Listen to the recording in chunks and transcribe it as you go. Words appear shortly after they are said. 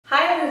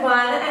Hi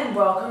everyone and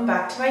welcome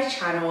back to my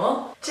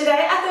channel.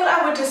 Today I thought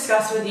I would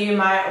discuss with you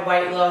my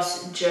weight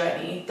loss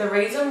journey. The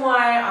reason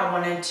why I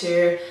wanted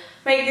to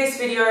make this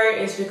video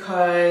is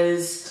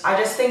because I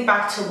just think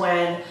back to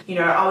when,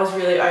 I was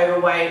really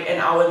overweight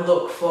and I would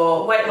look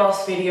for weight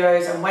loss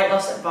videos and weight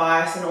loss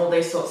advice and all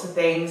these sorts of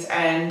things,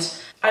 and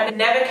I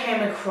never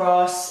came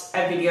across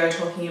a video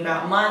talking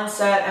about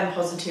mindset and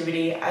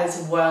positivity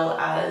as well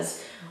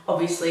as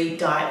obviously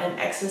diet and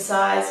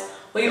exercise.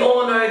 We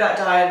all know that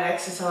diet and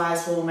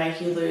exercise will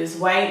make you lose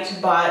weight,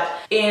 but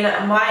in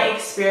my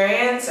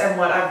experience and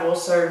what I've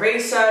also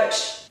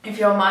researched, if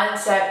your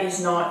mindset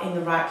is not in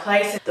the right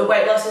place, the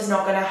weight loss is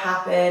not going to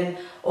happen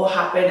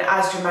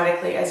as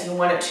dramatically as you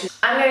want it to.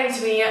 I'm going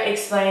to be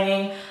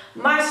explaining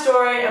my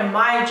story and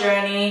my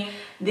journey.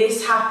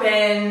 This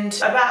happened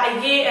about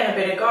a year and a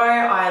bit ago.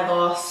 I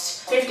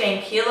lost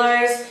 15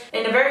 kilos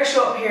in a very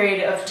short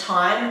period of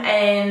time,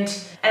 and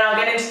I'll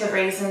get into the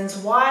reasons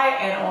why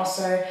and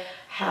also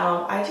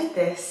how I did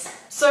this.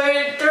 So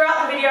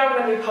throughout the video I'm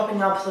going to be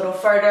popping up little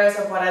photos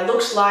of what I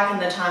looked like in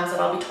the times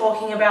that I'll be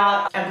talking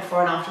about, and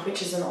before and after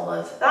pictures and all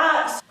of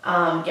that.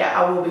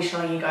 I will be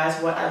showing you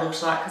guys what I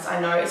looked like, because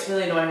I know it's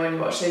really annoying when you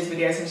watch these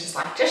videos and it's just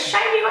like, just show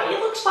me what you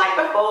looked like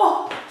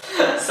before.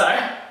 So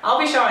I'll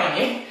be showing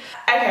you.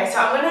 Okay, so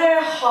I'm going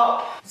to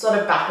hop sort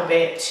of back a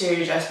bit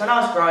to just when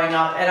I was growing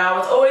up, and I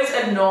was always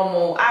a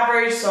normal,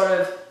 average sort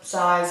of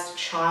sized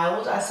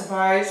child, I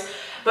suppose.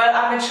 But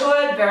I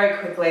matured very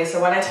quickly, so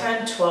when I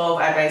turned 12,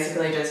 I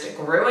basically just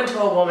grew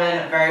into a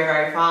woman very,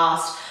 very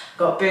fast.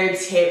 Got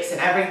boobs, hips and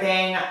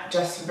everything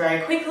just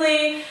very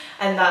quickly,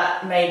 and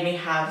that made me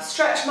have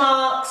stretch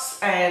marks,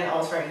 and I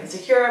was very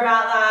insecure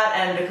about that.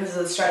 And because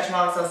of the stretch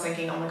marks, I was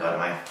thinking, oh my god,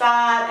 am I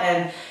fat?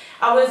 And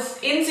I was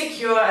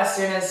insecure as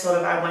soon as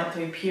I went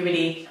through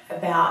puberty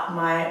about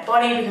my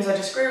body, because I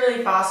just grew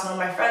really fast and all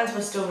my friends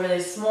were still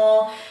really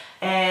small,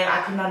 and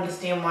I couldn't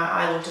understand why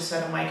I looked a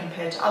certain way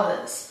compared to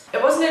others.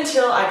 It wasn't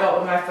until I got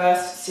with my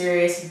first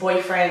serious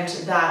boyfriend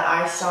that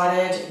I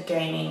started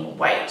gaining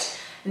weight.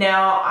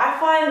 Now, I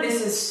find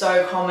this is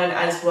so common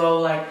as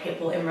well, like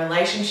people in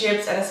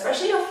relationships, and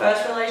especially your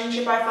first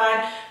relationship, I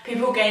find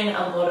people gain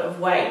a lot of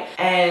weight,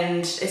 and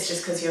it's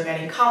just because you're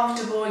getting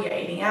comfortable, you're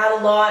eating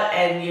out a lot,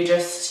 and you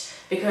just,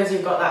 because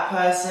you've got that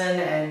person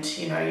and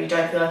you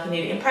don't feel like you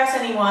need to impress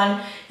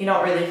anyone, you're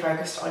not really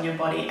focused on your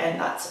body, and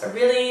that's a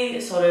really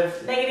sort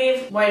of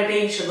negative way to be.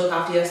 You should look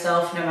after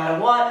yourself no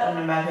matter what and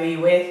no matter who you're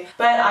with.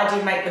 But I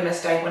did make the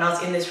mistake when I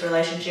was in this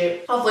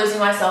relationship of losing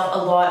myself a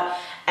lot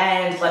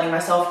and letting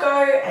myself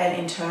go, and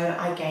in turn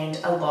I gained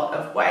a lot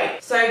of weight.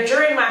 So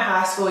during my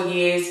high school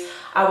years,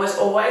 I was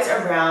always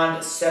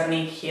around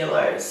 70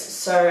 kilos.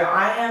 So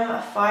I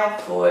am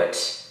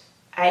 5'8",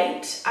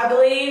 I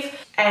believe,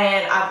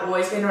 and I've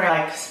always been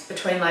around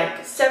between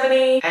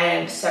 70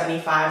 and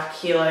 75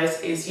 kilos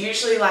is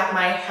usually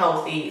my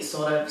healthy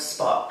sort of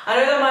spot. I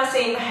know that might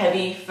seem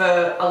heavy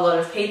for a lot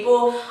of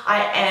people.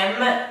 I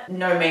am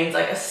no means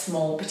a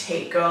small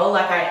petite girl.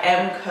 I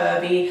am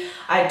curvy,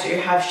 I do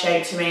have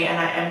shape to me, and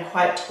I am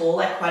quite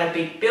tall, quite a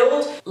big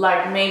build.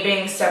 Me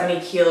being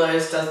 70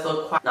 kilos does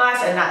look quite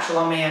nice and natural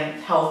on me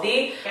and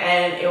healthy.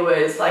 And it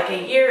was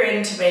a year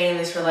into being in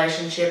this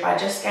relationship, I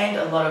just gained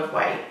a lot of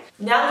weight.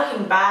 Now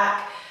looking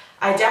back,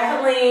 I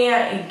definitely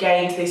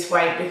gained this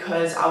weight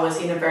because I was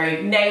in a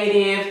very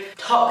negative,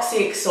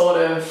 toxic sort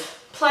of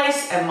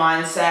place and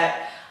mindset.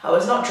 I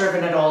was not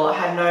driven at all, I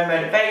had no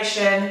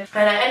motivation,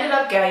 and I ended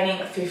up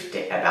gaining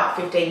about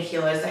 15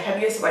 kilos. The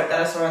heaviest weight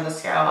that I saw on the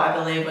scale, I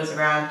believe, was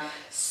around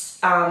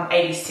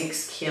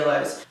 86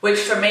 kilos, which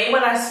for me,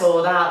 when I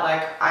saw that,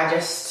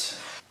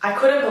 I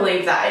couldn't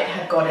believe that it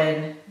had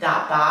gotten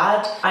that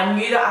bad. I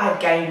knew that I had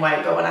gained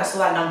weight, but when I saw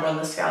that number on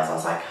the scales, I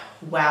was like,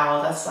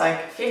 wow, that's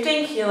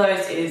 15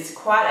 kilos is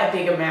quite a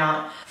big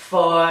amount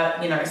for,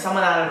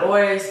 someone that had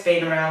always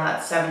been around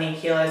that 70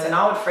 kilos, and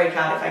I would freak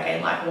out if I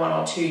gained 1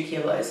 or 2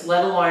 kilos,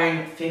 let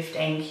alone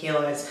 15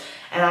 kilos.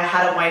 And I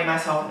hadn't weighed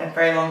myself in a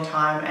very long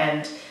time,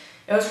 and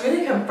it was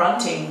really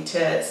confronting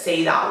to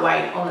see that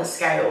weight on the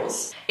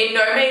scales. In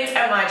no means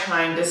am I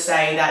trying to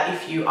say that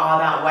if you are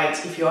that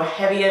weight, if you're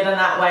heavier than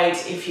that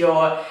weight, if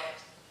you're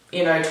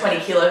 20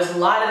 kilos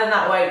lighter than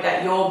that weight,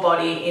 that your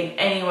body in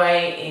any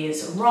way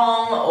is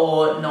wrong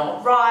or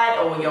not right,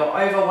 or you're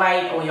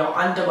overweight or you're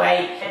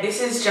underweight.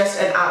 This is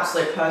just an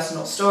absolute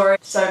personal story.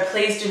 So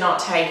please do not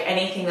take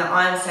anything that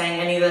I'm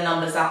saying, any of the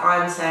numbers that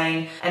I'm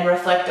saying, and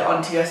reflect it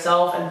onto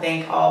yourself and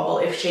think, oh, well,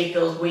 if she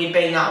feels weird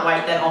being that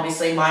weight, then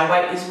obviously my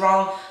weight is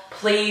wrong.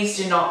 Please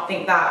do not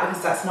think that,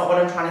 because that's not what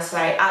I'm trying to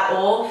say at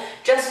all.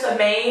 Just for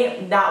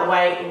me, that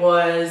weight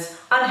was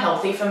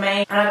unhealthy for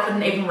me, and I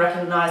couldn't even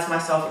recognize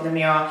myself in the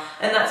mirror,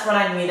 and that's when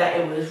I knew that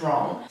it was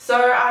wrong. So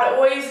I'd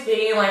always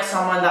be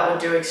someone that would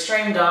do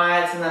extreme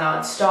diets, and then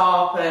I'd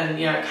stop, and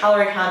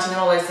calorie counting and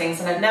all those things,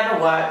 and it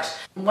never worked.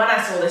 When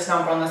I saw this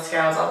number on the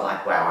scales, I was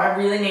like, wow, I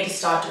really need to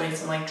start doing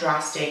something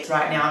drastic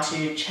right now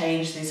to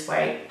change this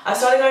weight. I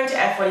started going to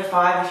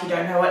F45. If you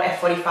don't know what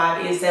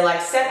F45 is, they're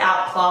set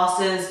out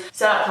classes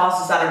that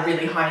are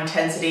really high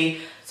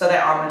intensity, so they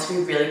are meant to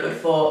be really good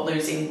for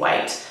losing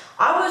weight.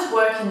 I was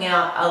working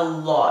out a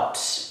lot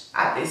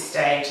at this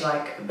stage,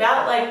 like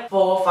about like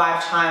 4 or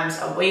 5 times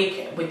a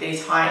week with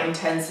these high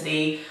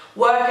intensity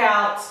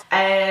workouts,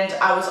 and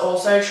I was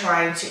also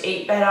trying to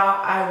eat better.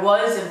 I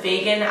was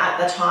vegan at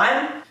the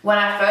time. When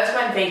I first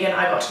went vegan,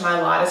 I got to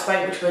my lightest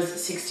weight, which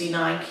was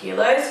 69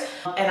 kilos,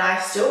 and I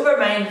still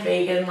remained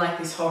vegan like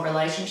this whole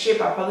relationship.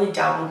 I probably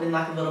dabbled in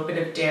like a little bit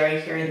of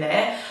dairy here and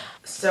there.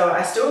 So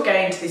I still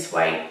gained this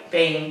weight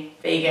being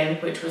vegan,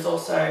 which was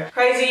also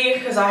crazy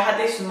because I had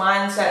this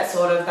mindset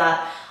sort of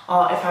that,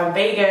 oh, if I'm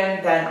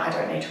vegan, then I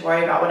don't need to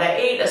worry about what I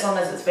eat. As long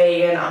as it's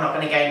vegan, I'm not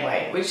going to gain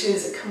weight, which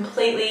is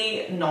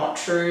completely not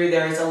true.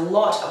 There is a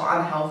lot of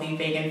unhealthy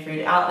vegan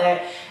food out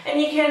there, and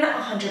you can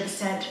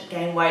 100%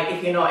 gain weight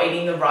if you're not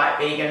eating the right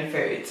vegan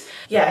foods.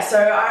 Yeah, so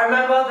I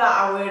remember that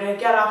I would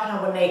get up and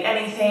I wouldn't eat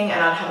anything, and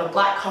I'd have a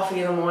black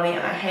coffee in the morning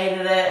and I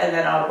hated it, and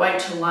then I'd wait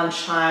till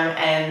lunchtime,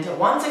 and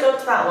once it got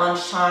to that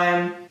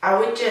lunchtime, I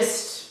would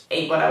just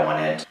eat what I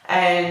wanted,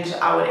 and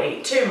I would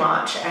eat too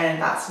much,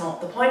 and that's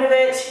not the point of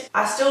it.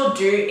 I still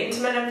do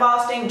intermittent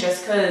fasting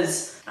just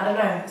because, I don't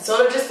know, it's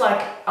sort of just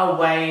like a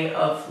way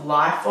of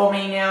life for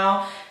me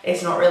now.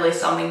 It's not really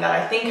something that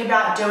I think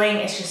about doing,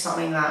 it's just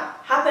something that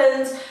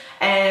happens.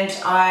 And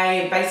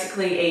I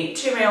basically eat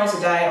 2 meals a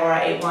day, or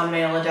I eat 1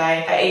 meal a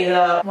day. I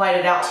either wait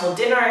it out till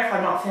dinner if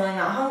I'm not feeling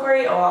that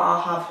hungry, or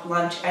I'll have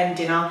lunch and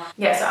dinner.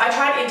 Yeah, so I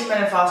tried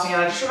intermittent fasting,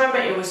 and I just remember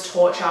it was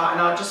torture,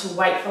 and I would just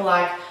wait for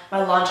like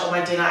my lunch or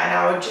my dinner, and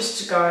I would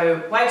just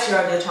go way too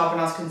over the top, and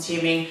I was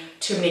consuming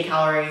too many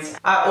calories.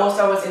 I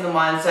also was in the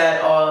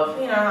mindset of,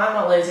 you know, I'm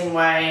not losing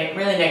weight,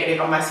 really negative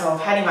on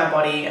myself, hating my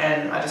body,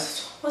 and I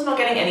just was not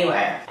getting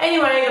anywhere.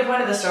 Anyway, the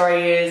point of the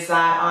story is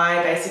that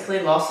I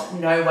basically lost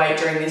no weight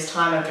during this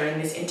time of doing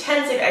this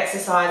intensive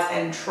exercise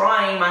and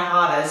trying my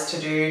hardest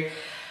to do,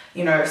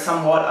 you know,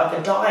 somewhat of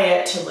a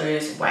diet to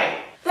lose weight.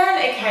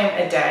 Then it came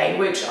a day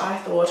which I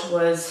thought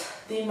was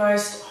the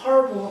most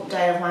horrible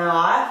day of my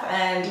life,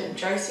 and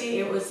Josie,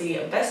 it was the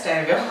best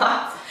day of your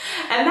life.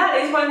 And that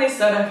is when this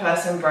certain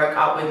person broke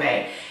up with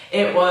me.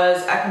 It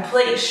was a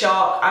complete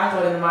shock. I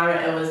thought in the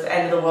moment it was the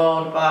end of the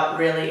world, but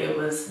really it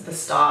was the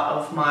start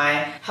of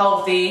my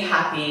healthy,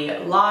 happy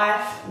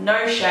life.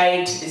 No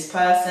shade to this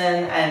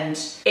person, and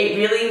it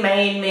really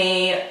made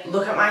me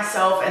look at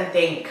myself and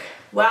think,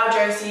 wow,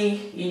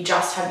 Josie, you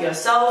just have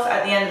yourself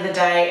at the end of the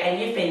day,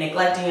 and you've been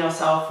neglecting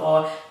yourself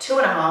for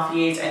 2.5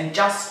 years and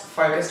just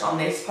focused on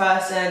this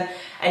person,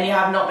 and you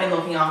have not been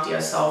looking after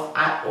yourself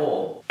at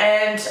all.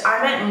 And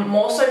I meant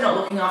more so not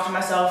looking after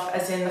myself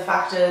as in the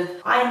fact of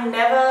I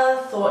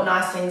never thought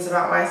nice things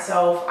about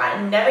myself.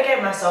 I never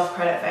gave myself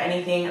credit for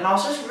anything, and I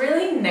was just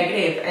really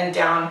negative and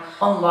down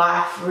on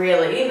life,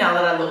 really, now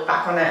that I look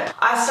back on it.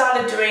 I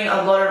started doing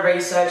a lot of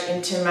research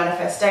into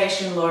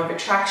manifestation, law of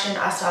attraction.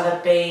 I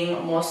started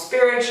being more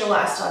spiritual.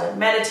 I started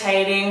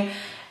meditating,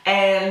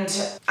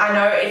 and I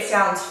know it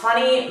sounds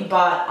funny,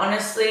 but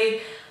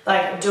honestly,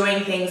 like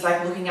doing things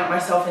like looking at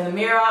myself in the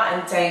mirror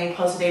and saying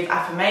positive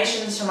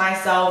affirmations to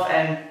myself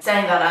and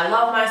saying that I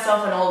love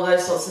myself and all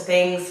those sorts of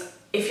things.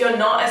 If you're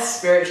not a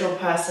spiritual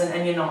person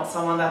and you're not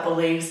someone that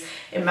believes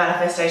in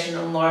manifestation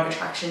and law of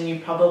attraction, you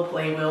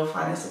probably will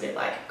find this a bit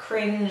like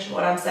cringe,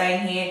 what I'm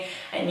saying here,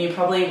 and you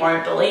probably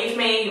won't believe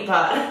me,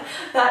 but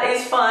that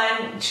is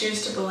fine.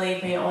 Choose to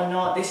believe me or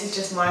not. This is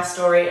just my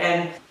story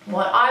and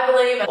what I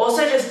believe.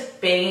 Also just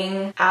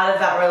being out of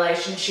that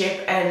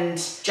relationship and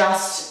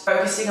just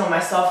focusing on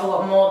myself a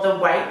lot more, the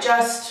weight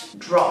just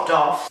dropped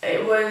off.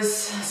 It was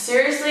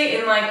seriously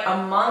in like a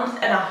month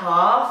and a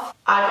half,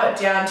 I got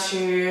down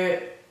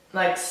to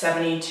like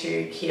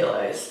 72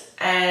 kilos,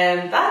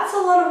 and that's a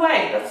lot of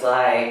weight. That's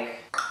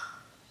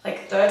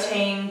like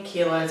 13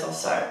 kilos or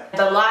so.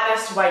 The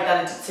lightest weight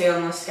that I did see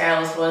on the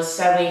scales was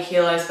 70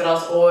 kilos, but I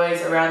was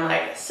always around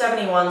like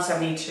 71,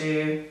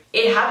 72.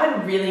 It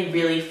happened really,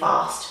 really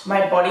fast.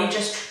 My body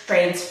just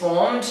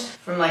transformed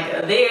from like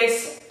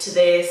this to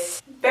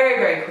this very,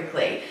 very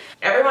quickly.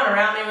 Everyone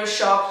around me was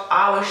shocked,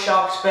 I was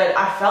shocked, but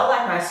I felt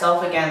like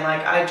myself again.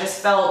 Like I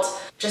just felt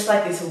just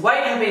like this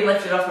weight had been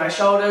lifted off my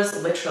shoulders,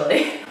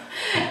 literally.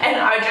 And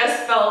I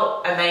just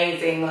felt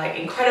amazing, like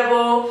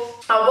incredible.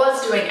 I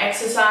was doing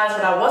exercise,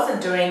 but I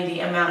wasn't doing the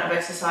amount of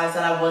exercise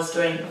that I was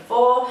doing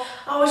before.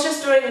 I was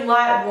just doing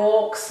light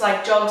walks,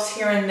 like jogs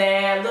here and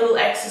there, little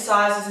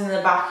exercises in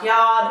the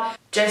backyard.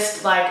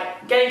 Just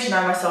like getting to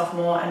know myself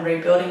more and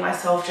rebuilding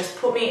myself just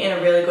put me in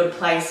a really good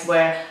place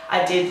where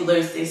I did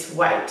lose this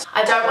weight.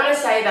 I don't want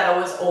to say that it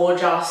was all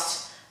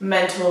just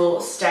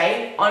mental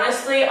state.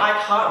 Honestly,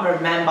 I can't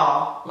remember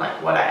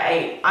like what I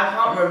ate. I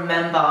can't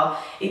remember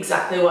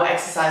exactly what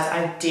exercise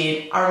I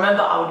did. I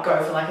remember I would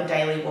go for like a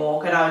daily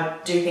walk and I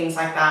would do things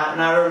like that,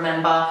 and I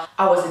remember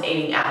I wasn't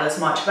eating out as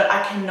much, but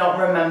I cannot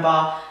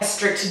remember a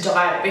strict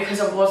diet because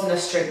it wasn't a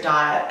strict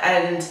diet,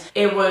 and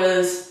it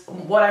was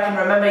what I can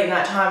remember in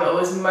that time. It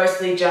was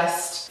mostly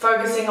just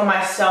focusing on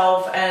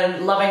myself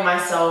and loving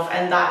myself,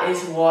 and that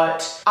is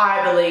what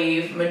I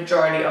believe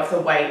majority of the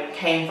weight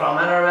came from.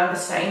 And I remember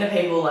saying to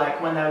people people,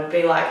 like when they would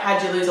be like,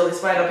 how'd you lose all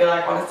this weight? I'd be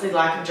like, honestly,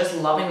 like I'm just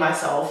loving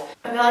myself.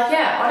 And they're like,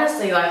 yeah,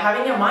 honestly, like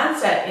having your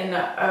mindset in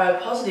a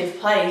positive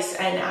place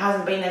and it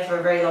hasn't been there for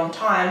a very long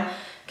time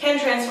can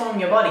transform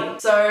your body.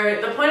 So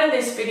the point of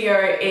this video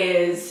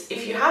is,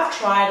 if you have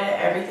tried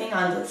everything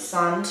under the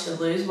sun to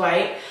lose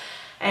weight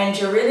and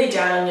you're really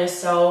down on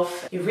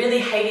yourself, you're really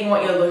hating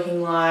what you're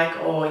looking like,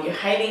 or you're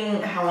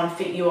hating how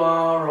unfit you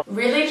are, or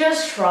really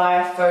just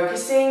try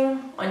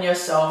focusing on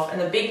yourself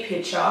and the big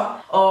picture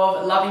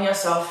of loving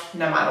yourself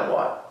no matter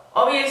what.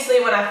 Obviously,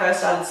 when I first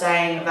started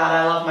saying that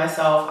I love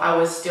myself, I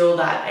was still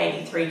that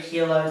 83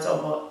 kilos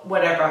or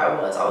whatever I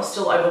was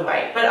still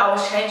overweight. But I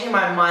was changing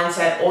my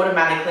mindset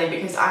automatically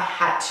because I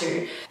had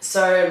to.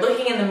 So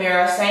looking in the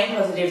mirror, saying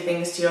positive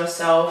things to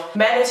yourself,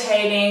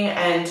 meditating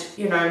and,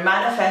 you know,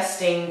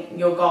 manifesting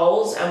your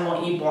goals and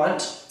what you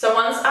want. So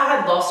once I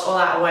had lost all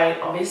that weight,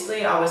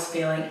 obviously I was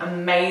feeling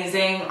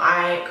amazing.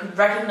 I could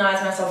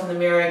recognize myself in the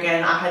mirror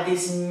again. I had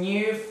this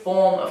new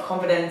form of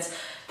confidence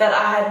that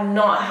I had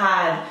not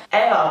had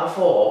ever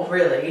before,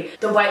 really.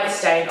 The weight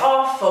stayed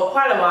off for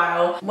quite a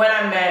while. When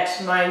I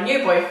met my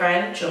new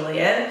boyfriend,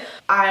 Julian,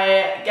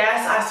 I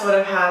guess I sort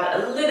of had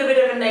a little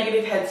bit of a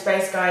negative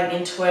headspace going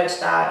into it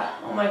that,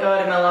 oh my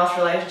God, in my last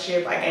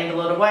relationship, I gained a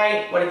lot of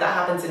weight. What if that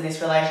happens in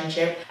this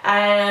relationship?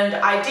 And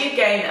I did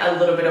gain a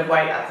little bit of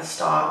weight at the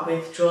start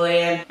with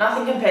Julian.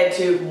 Nothing compared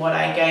to what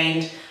I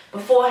gained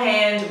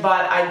beforehand,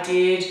 but I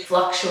did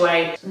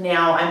fluctuate.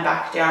 Now I'm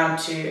back down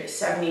to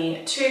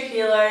 72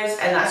 kilos,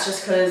 and that's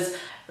just because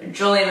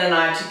Julian and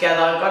I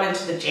together got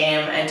into the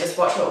gym and just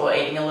watched what we're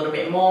eating a little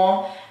bit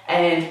more,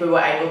 and we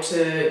were able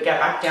to get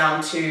back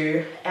down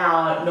to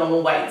our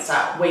normal weights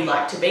that we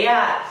like to be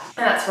at.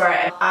 And that's where I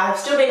am. I've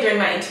still been doing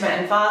my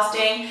intermittent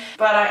fasting,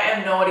 but I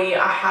am naughty.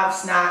 I have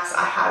snacks,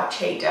 I have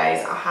cheat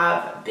days, I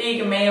have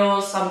big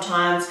meals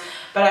sometimes,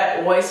 but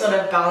I always sort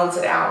of balance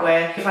it out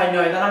where if I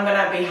know that I'm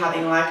gonna be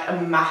having like a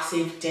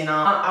massive dinner,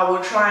 I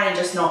will try and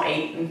just not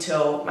eat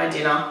until my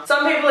dinner.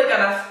 Some people are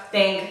gonna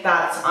think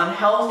that's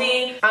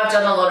unhealthy. I've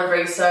done a lot of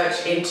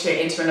research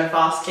into intermittent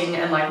fasting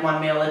and like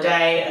 1 meal a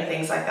day and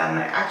things like that, and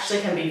it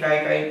actually can be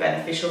very, very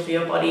beneficial for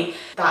your body.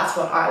 That's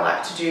what I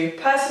like to do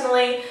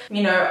personally.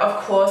 You know,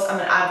 of course, I'm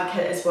an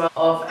advocate as well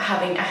of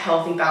having a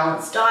healthy,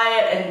 balanced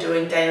diet and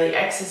doing daily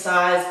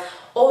exercise.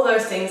 All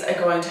those things are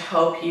going to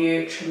help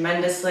you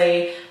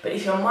tremendously, but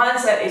if your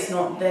mindset is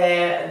not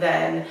there,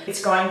 then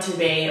it's going to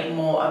be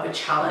more of a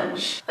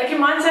challenge. Like, your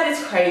mindset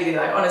is crazy.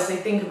 Like, honestly,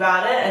 think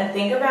about it and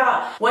think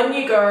about when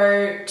you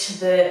go to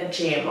the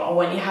gym or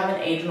when you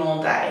haven't eaten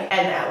all day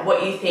and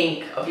what you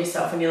think of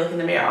yourself when you look in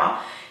the mirror.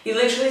 You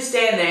literally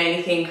stand there and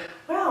you think,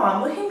 wow,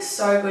 I'm looking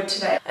so good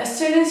today. As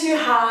soon as you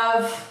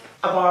have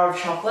a bar of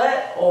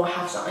chocolate or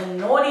have something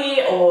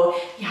naughty or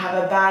you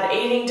have a bad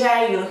eating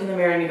day, you look in the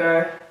mirror and you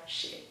go,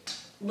 shit.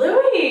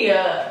 Louis,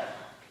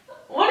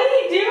 what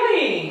are you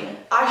doing?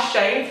 I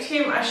shaved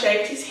him. I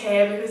shaved his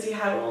hair because he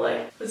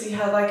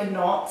had like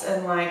knots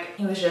and like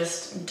he was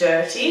just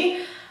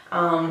dirty.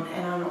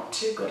 And I'm not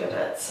too good at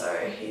it, so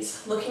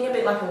he's looking a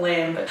bit like a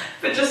lamb,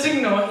 but just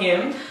ignore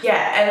him.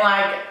 Yeah, and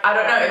like, I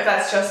don't know if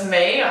that's just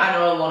me. I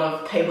know a lot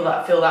of people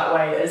that feel that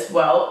way as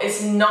well.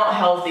 It's not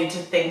healthy to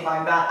think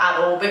like that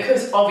at all,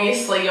 because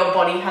obviously your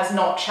body has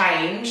not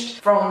changed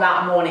from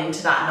that morning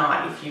to that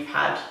night if you've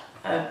had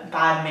a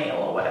bad meal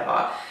or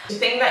whatever. To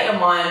think that your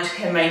mind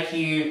can make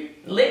you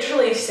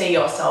literally see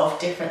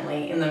yourself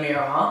differently in the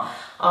mirror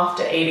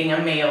after eating a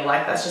meal,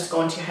 like that's just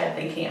gone to your head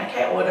thinking,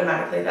 okay,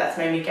 automatically that's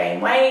made me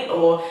gain weight,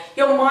 or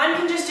your mind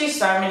can just do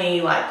so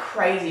many like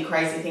crazy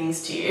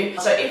things to you.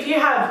 So if you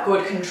have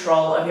good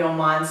control of your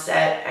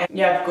mindset and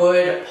you have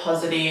good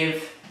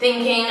positive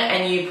thinking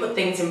and you put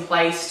things in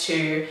place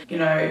to, you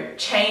know,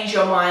 change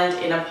your mind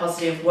in a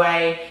positive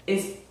way,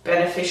 is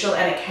beneficial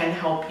and it can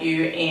help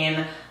you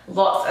in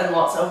lots and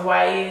lots of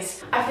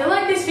ways. I feel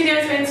like this video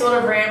has been sort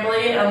of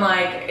rambly and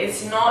like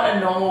it's not a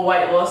normal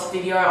weight loss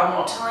video. I'm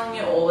not telling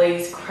you all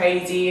these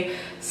crazy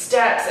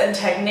steps and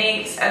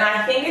techniques, and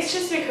I think it's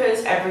just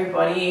because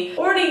everybody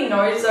already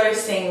knows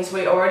those things.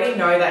 We already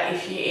know that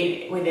if you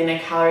eat within a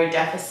calorie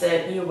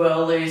deficit, you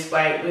will lose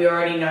weight. We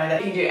already know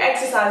that if you do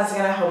exercise, it's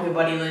going to help your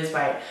body lose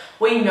weight.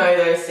 We know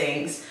those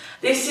things.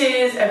 This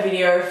is a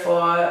video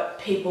for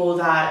people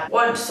that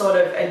want sort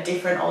of a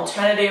different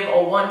alternative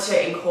or want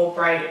to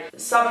incorporate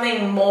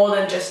something more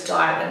than just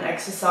diet and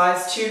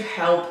exercise to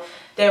help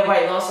their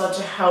weight loss or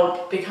to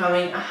help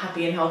becoming a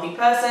happy and healthy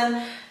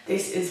person.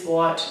 This is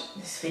what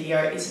this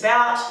video is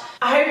about.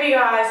 I hope you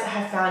guys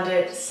have found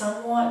it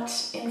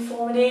somewhat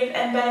informative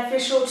and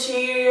beneficial to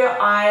you.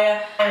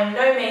 I am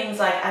no means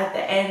like at the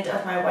end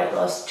of my weight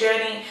loss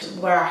journey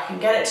where I can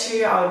get it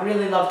to. I would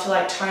really love to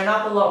like tone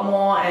up a lot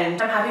more,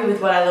 and I'm happy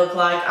with what I look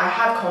like. I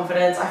have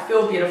confidence. I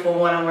feel beautiful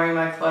when I'm wearing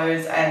my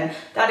clothes, and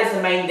that is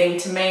the main thing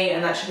to me,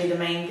 and that should be the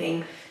main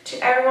thing to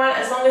everyone.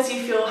 As long as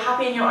you feel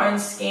happy in your own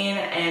skin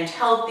and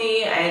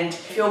healthy and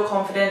feel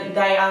confident,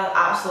 they are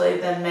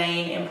absolutely the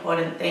main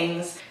important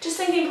things. Just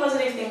thinking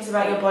positive things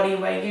about your body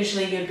where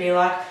usually you'd be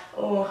like,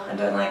 oh, I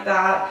don't like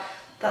that.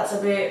 that's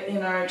a bit, you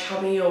know,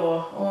 chubby,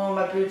 or oh,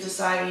 my boobs are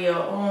saggy, or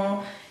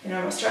oh, you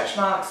know, my stretch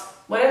marks,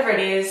 whatever it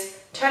is,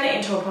 turn it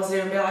into a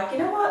positive and be like, you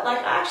know what, like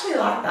I actually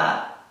like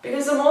that.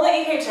 Because the more that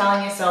you keep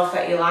telling yourself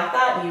that you like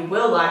that, you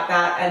will like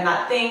that, and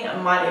that thing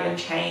might even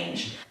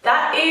change.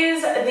 That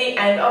is the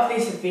end of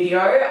this video.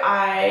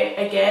 I,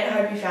 again,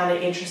 hope you found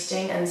it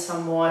interesting and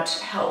somewhat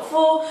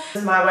helpful.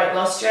 This is my weight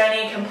loss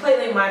journey,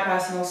 completely my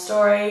personal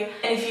story.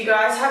 And if you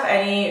guys have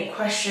any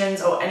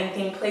questions or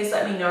anything, please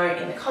let me know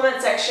in the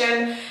comment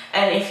section.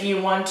 And if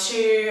you want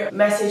to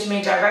message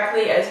me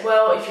directly as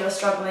well, if you're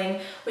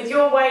struggling with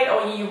your weight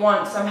or you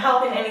want some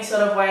help in any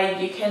sort of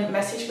way, you can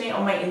message me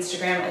on my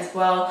Instagram as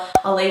well.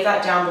 I'll leave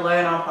that down below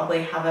and I'll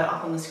probably have it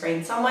up on the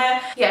screen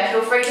somewhere. Yeah,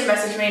 feel free to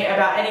message me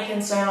about any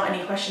concern or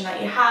any question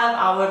that you have.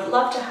 I would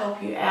love to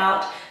help you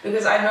out,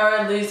 because I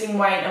know losing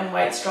weight and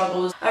weight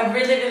struggles are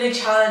really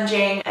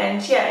challenging.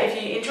 And yeah,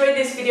 if you enjoyed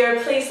this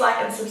video, please like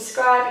and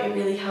subscribe. It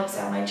really helps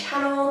out my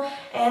channel,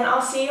 and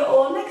I'll see you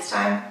all next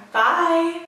time. Bye!